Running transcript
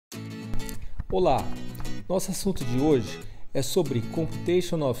Olá, nosso assunto de hoje é sobre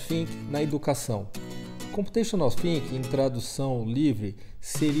Computational Thinking na educação. Computational Thinking, em tradução livre,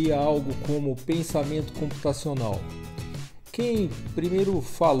 seria algo como pensamento computacional. Quem primeiro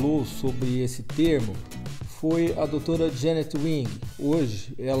falou sobre esse termo foi a doutora Jeannette Wing.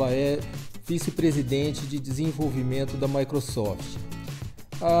 Hoje ela é vice-presidente de desenvolvimento da Microsoft.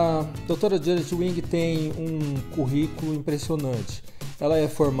 A doutora Jeannette Wing tem um currículo impressionante. Ela é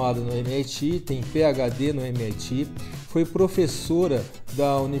formada no MIT, tem PhD no MIT, foi professora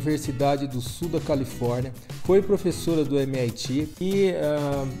da Universidade do Sul da Califórnia, foi professora do MIT e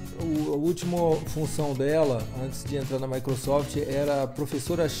a última função dela, antes de entrar na Microsoft, era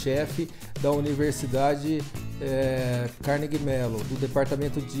professora-chefe da Universidade Carnegie Mellon, do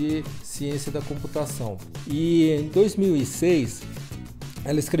Departamento de Ciência da Computação. E em 2006,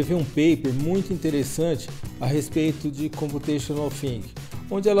 ela escreveu um paper muito interessante a respeito de Computational Thinking,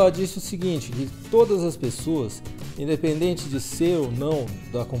 onde ela disse o seguinte, que todas as pessoas, independente de ser ou não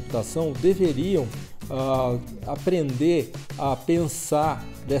da computação, deveriam aprender a pensar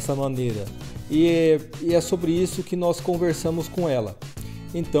dessa maneira. E é sobre isso que nós conversamos com ela.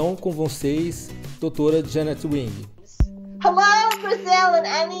 Então, com vocês, doutora Jeannette Wing. Hello, Brazil and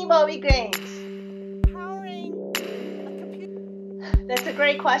Animoby Games. That's a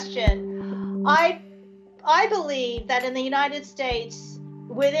great question. I believe that in the United States,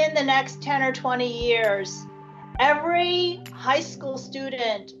 within the next 10 or 20 years, every high school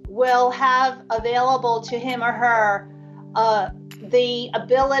student will have available to him or her the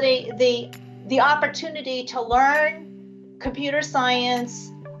ability, the opportunity to learn computer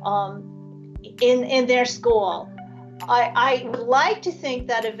science in their school. I would like to think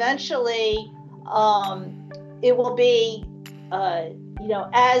that eventually it will be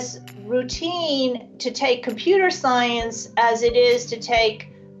as routine to take computer science as it is to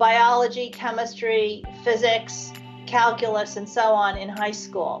take biology, chemistry, physics, calculus, and so on in high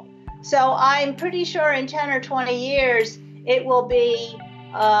school. So I'm pretty sure in 10 or 20 years, it will be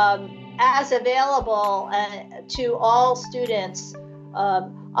as available to all students.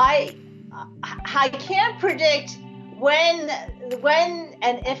 I can't predict when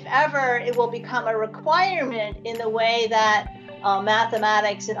and if ever it will become a requirement in the way that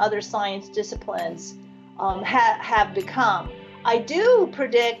mathematics and other science disciplines have become. I do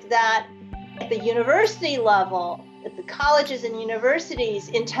predict that at the university level, at the colleges and universities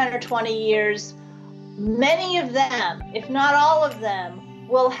in 10 or 20 years, many of them, if not all of them,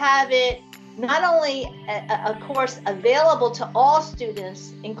 will have it not only a course available to all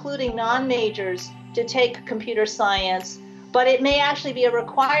students, including non-majors, to take computer science, but it may actually be a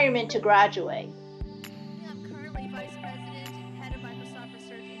requirement to graduate. I'm currently Vice President and Head of Microsoft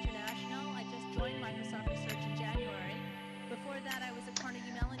Research International. I just joined Microsoft Research in January. Before that, I was at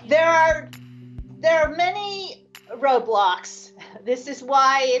Carnegie Mellon. There are many roadblocks. This is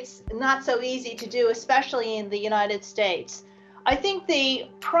why it's not so easy to do, especially in the United States. I think the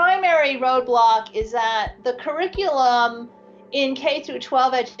primary roadblock is that the curriculum in K through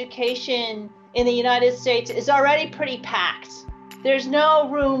 12 education in the United States is already pretty packed. There's no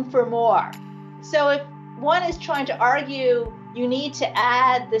room for more. So if one is trying to argue you need to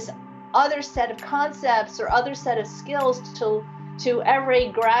add this other set of concepts or other set of skills to every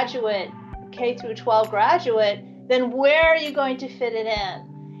graduate, K through 12 graduate, then where are you going to fit it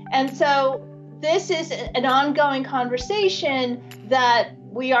in? And so this is an ongoing conversation that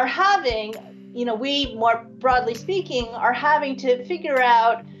we are having, we more broadly speaking are having to figure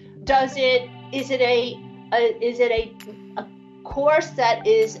out, is it a course that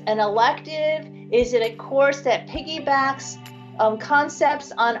is an elective? Is it a course that piggybacks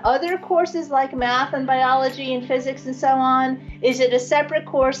concepts on other courses like math and biology and physics and so on? Is it a separate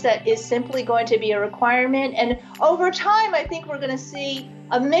course that is simply going to be a requirement? And over time, I think we're going to see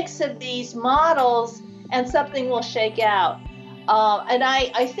a mix of these models and something will shake out. And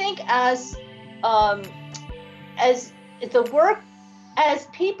I think as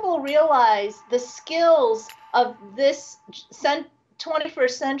people realize the skills of this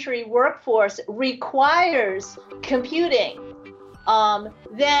 21st century workforce requires computing,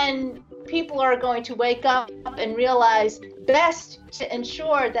 then people are going to wake up and realize best to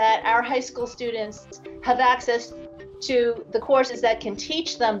ensure that our high school students have access to the courses that can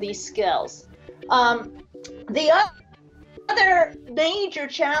teach them these skills. The other major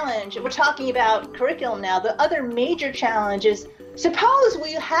challenge, we're talking about curriculum now, the other major challenge is, suppose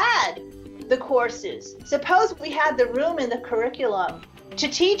we had the courses, suppose we had the room in the curriculum to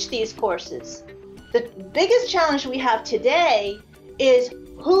teach these courses. The biggest challenge we have today is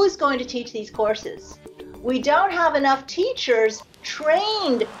who's going to teach these courses. We don't have enough teachers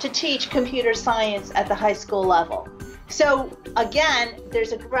trained to teach computer science at the high school level. So again,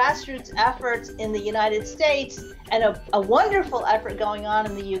 there's a grassroots effort in the United States and a wonderful effort going on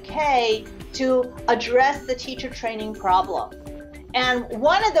in the UK to address the teacher training problem. And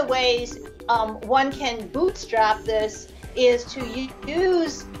one of the ways one can bootstrap this is to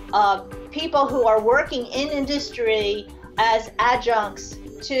use people who are working in industry as adjuncts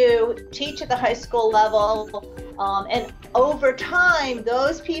to teach at the high school level, and over time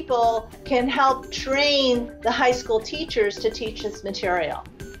those people can help train the high school teachers to teach this material.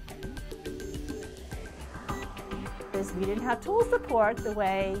 We didn't have tool support the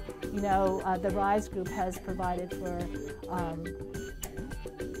way, you know, the RISE group has provided for.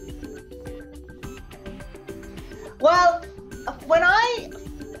 Well,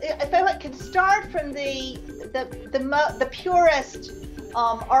 if I could start from the purest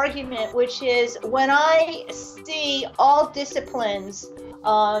argument, which is when I see all disciplines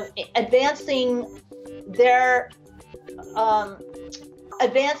advancing their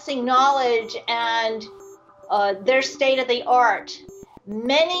advancing knowledge and their state of the art,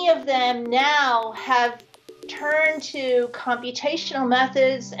 many of them now have turned to computational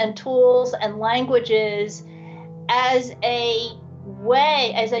methods and tools and languages as a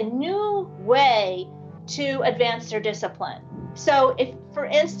new way to advance their discipline. So if, for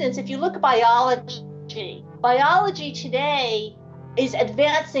instance, if you look at biology today is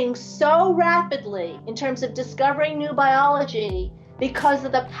advancing so rapidly in terms of discovering new biology because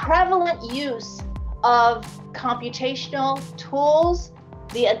of the prevalent use of computational tools,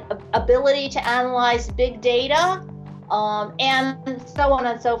 the ability to analyze big data, and so on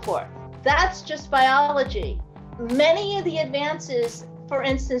and so forth. That's just biology. Many of the advances, for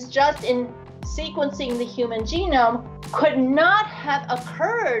instance, just in sequencing the human genome, could not have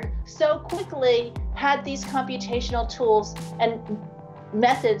occurred so quickly had these computational tools and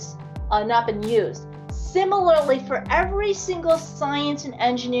methods not been used. Similarly, for every single science and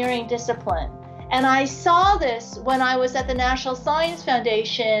engineering discipline, and I saw this when I was at the National Science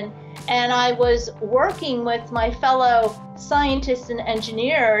Foundation and I was working with my fellow scientists and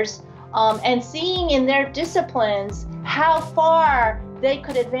engineers and seeing in their disciplines how far they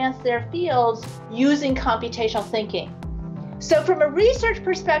could advance their fields using computational thinking. So from a research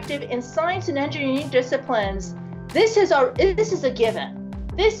perspective in science and engineering disciplines, this is a given.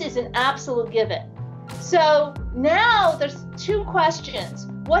 This is an absolute given. So now there's two questions.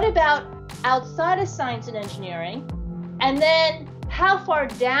 What about outside of science and engineering? And then how far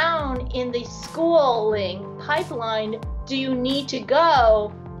down in the schooling pipeline do you need to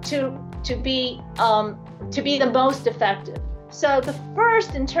go to be the most effective? So the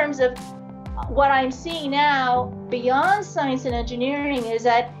first, in terms of what I'm seeing now beyond science and engineering, is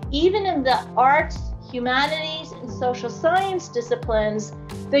that even in the arts, humanities, and social science disciplines,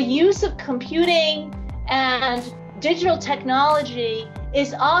 the use of computing and digital technology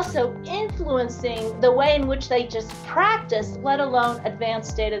is also influencing the way in which they just practice, let alone advance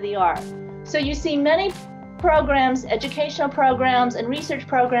state of the art. So you see many programs, educational programs and research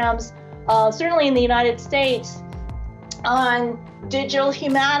programs, certainly in the United States, on digital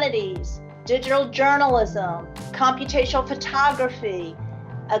humanities, digital journalism, computational photography,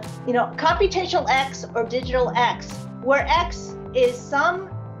 computational X or digital X, where X is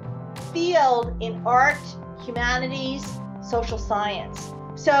some field in art, humanities, social science.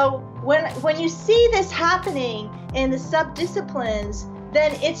 So when you see this happening in the subdisciplines,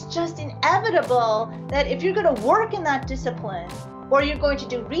 then it's just inevitable that if you're going to work in that discipline, or you're going to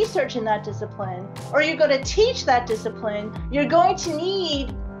do research in that discipline, or you're going to teach that discipline, you're going to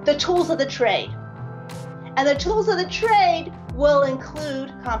need the tools of the trade. And the tools of the trade will include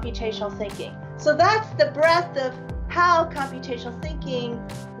computational thinking. So that's the breadth of how computational thinking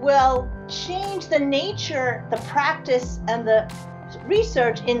will change the nature, the practice, and the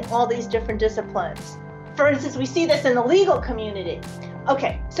research in all these different disciplines. For instance, we see this in the legal community.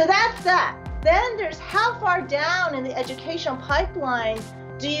 Okay, so that's that. Then there's how far down in the educational pipeline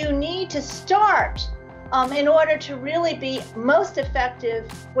do you need to start in order to really be most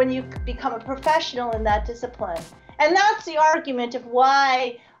effective when you become a professional in that discipline. And that's the argument of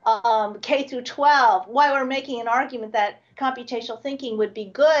why K through 12, why we're making an argument that computational thinking would be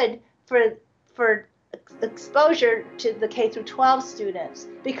good for exposure to the K through 12 students.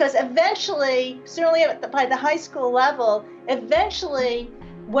 Because eventually, certainly by the high school level, eventually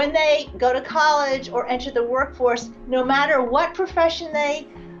when they go to college or enter the workforce, no matter what profession they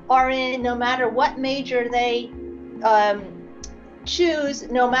are in, no matter what major they choose,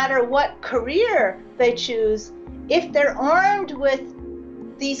 no matter what career they choose, if they're armed with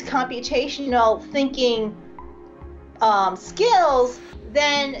these computational thinking skills,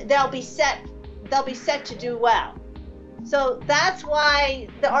 then they'll be set to do well. So that's why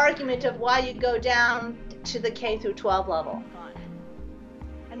the argument of why you go down to the K through 12 level.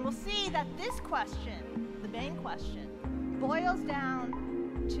 And we'll see that this question, the main question, boils down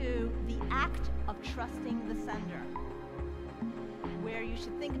to the act of trusting the sender, where you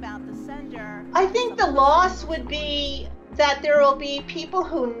should think about the sender. I think the loss would be that there will be people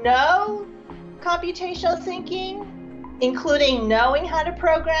who know computational thinking, including knowing how to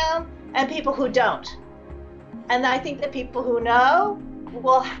program, and people who don't. And I think the people who know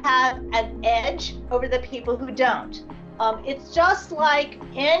will have an edge over the people who don't. It's just like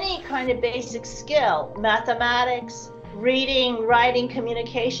any kind of basic skill, mathematics, reading, writing,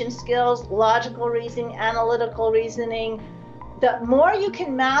 communication skills, logical reasoning, analytical reasoning. The more you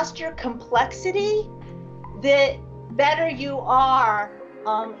can master complexity, the better you are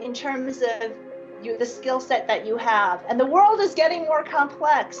in terms of the skill set that you have. And the world is getting more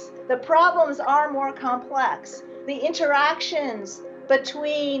complex. The problems are more complex. The interactions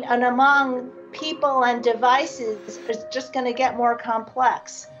between and among people and devices is just going to get more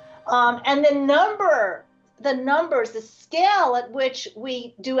complex. And the numbers, the scale at which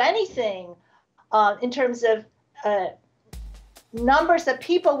we do anything in terms of numbers of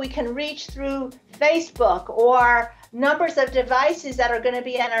people we can reach through Facebook, or numbers of devices that are going to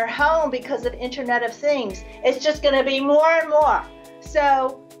be in our home because of Internet of Things. It's just going to be more and more.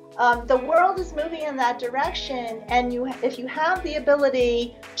 So the world is moving in that direction, and if you have the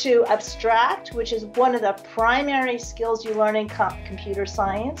ability to abstract, which is one of the primary skills you learn in computer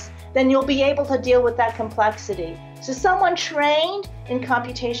science, then you'll be able to deal with that complexity. So someone trained in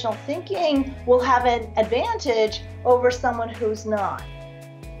computational thinking will have an advantage over someone who's not.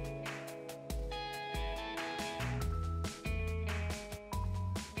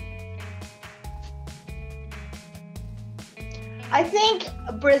 I think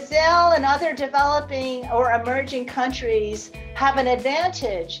Brazil and other developing or emerging countries have an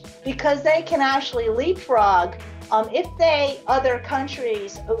advantage because they can actually leapfrog if other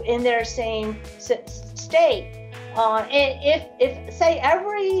countries in their same state. If say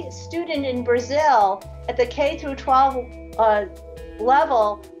every student in Brazil at the K through 12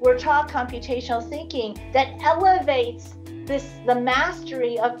 level were taught computational thinking, that elevates the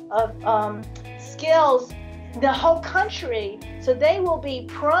mastery of skills the whole country, so they will be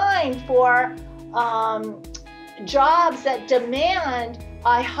primed for jobs that demand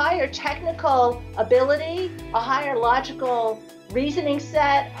a higher technical ability, a higher logical reasoning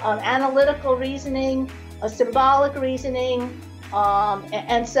set, analytical reasoning, symbolic reasoning,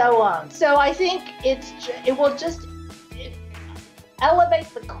 and so on. So I think it will just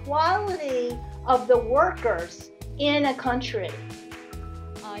elevate the quality of the workers in a country.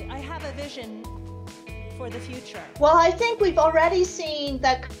 I have a vision for the future? Well, I think we've already seen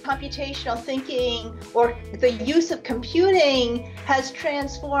that computational thinking or the use of computing has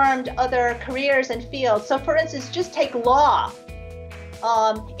transformed other careers and fields. So for instance, just take law.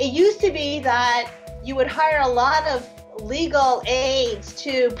 It used to be that you would hire a lot of legal aides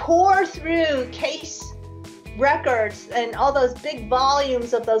to pour through case records and all those big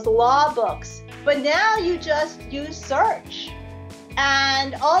volumes of those law books. But now you just use search.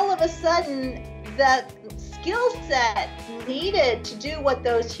 And all of a sudden, the skill set needed to do what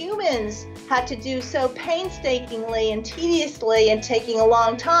those humans had to do so painstakingly and tediously and taking a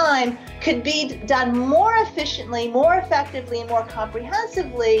long time could be done more efficiently, more effectively, and more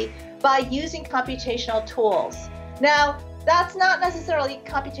comprehensively by using computational tools. Now, that's not necessarily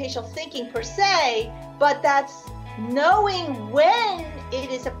computational thinking per se, but that's knowing when it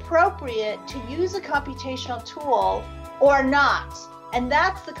is appropriate to use a computational tool or not. And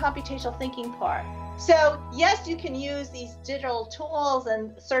that's the computational thinking part. So yes, you can use these digital tools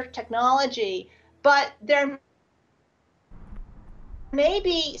and search technology, but there may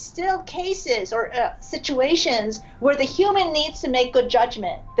be still cases or situations where the human needs to make good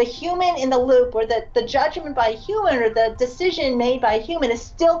judgment. The human in the loop, or the judgment by a human, or the decision made by a human is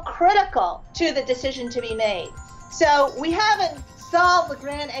still critical to the decision to be made. So we haven't solved the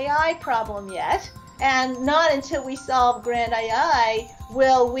grand AI problem yet. And not until we solve grand AI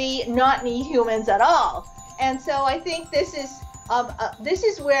will we not need humans at all. And so I think this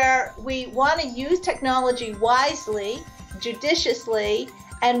is where we want to use technology wisely, judiciously,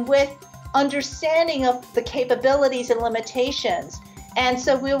 and with understanding of the capabilities and limitations. And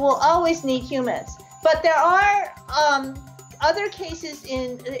so we will always need humans. But there are other cases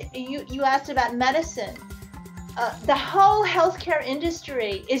you asked about medicine. The whole healthcare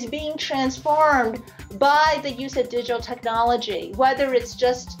industry is being transformed by the use of digital technology, whether it's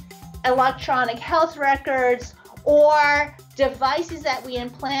just electronic health records or devices that we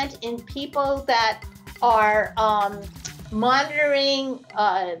implant in people that are monitoring,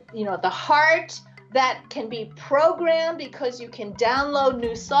 the heart, that can be programmed because you can download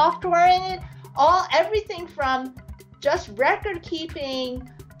new software in it. Everything from just record keeping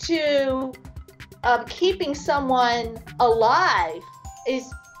to keeping someone alive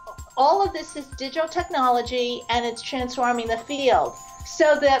all of this is digital technology, and it's transforming the field.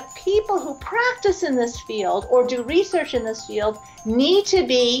 So that people who practice in this field or do research in this field need to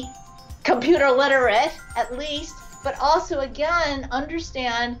be computer literate, at least, but also, again,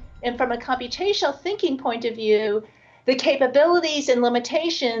 understand, and from a computational thinking point of view, the capabilities and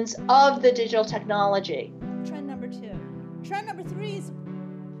limitations of the digital technology. Trend number 2. Trend number 3 is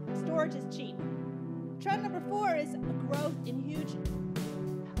storage is cheap. Trend number 4 is growth in huge.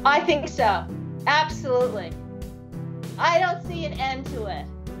 I think so. Absolutely. I don't see an end to it.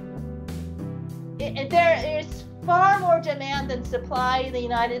 There is far more demand than supply in the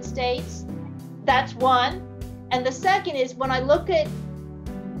United States. That's one. And the second is, when I look at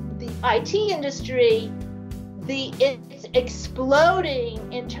the IT industry, it's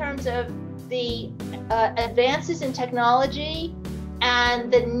exploding in terms of the advances in technology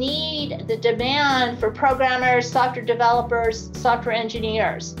and the demand for programmers, software developers, software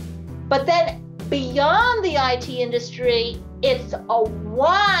engineers. But then beyond the IT industry, it's a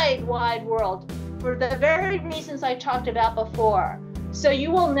wide, wide world for the very reasons I talked about before. So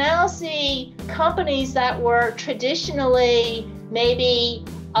you will now see companies that were traditionally maybe,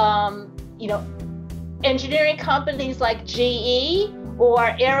 engineering companies like GE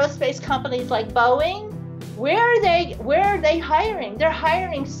or aerospace companies like Boeing. Where are they hiring? They're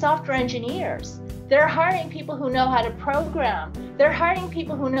hiring software engineers. They're hiring people who know how to program. They're hiring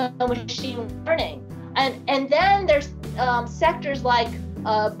people who know machine learning. And then there's sectors like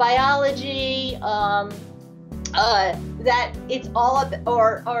biology, that it's all of,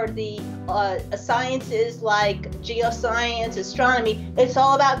 or the sciences like geoscience, astronomy. It's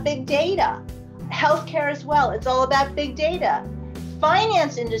all about big data. Healthcare as well. It's all about big data.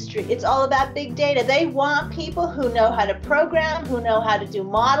 Finance industry, it's all about big data. They want people who know how to program, who know how to do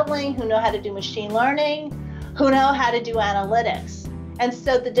modeling, who know how to do machine learning, who know how to do analytics. And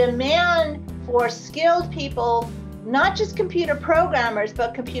so the demand for skilled people, not just computer programmers,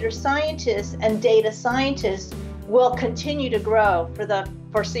 but computer scientists and data scientists, will continue to grow for the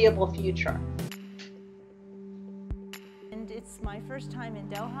foreseeable future. It's my first time in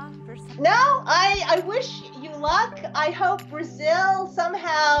Doha. No, I wish you luck. I hope Brazil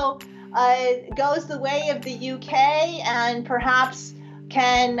somehow goes the way of the UK and perhaps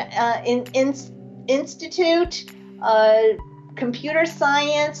can institute computer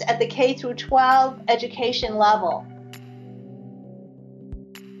science at the K through 12 education level.